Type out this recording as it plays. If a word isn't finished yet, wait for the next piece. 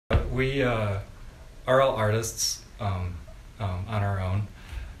we are all artists on our own,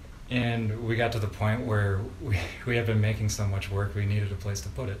 and we got to the point where we had been making so much work we needed a place to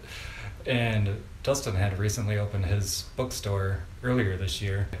put it. And Dustin had recently opened his bookstore earlier this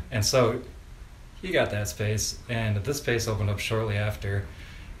year, and so he got that space, and this space opened up shortly after,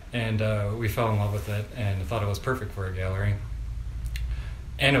 and we fell in love with it and thought it was perfect for a gallery.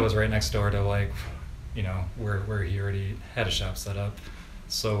 And it was right next door to, like, you know, where he already had a shop set up.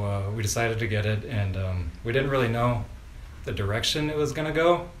 So we decided to get it, and we didn't really know the direction it was gonna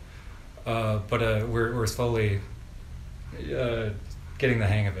go, but we're slowly getting the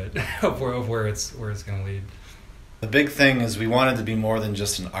hang of it, of where it's gonna lead. The big thing is we wanted to be more than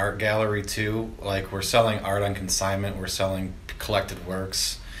just an art gallery too. Like, we're selling art on consignment, we're selling collected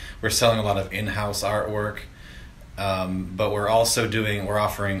works, we're selling a lot of in-house artwork, but we're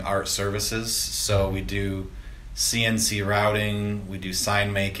offering art services. So we do CNC routing, we do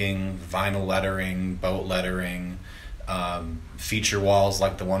sign making, vinyl lettering, boat lettering, feature walls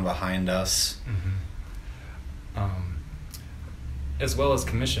like the one behind us. As well as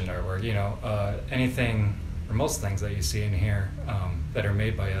commissioned artwork, you know, anything or most things that you see in here that are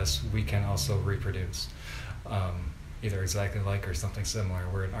made by us, we can also reproduce, either exactly like or something similar.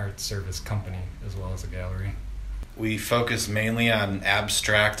 We're an art service company as well as a gallery. We focus mainly on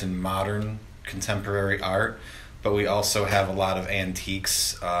abstract and modern contemporary art, but we also have a lot of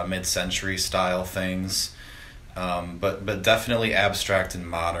antiques, mid-century style things, but definitely abstract and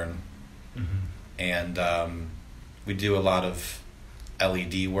modern. And we do a lot of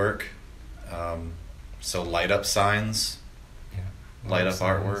LED work, so light up signs, light up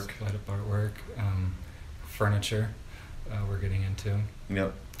artwork, furniture we're getting into.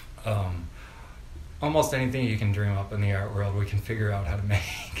 Yep. Almost anything you can dream up in the art world, we can figure out how to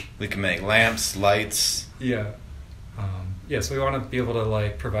make. We can make lamps, lights. Yeah. So we want to be able to,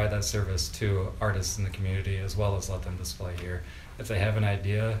 like, provide that service to artists in the community as well as let them display here. If they have an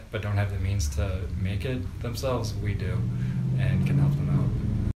idea but don't have the means to make it themselves, we do and can help them out.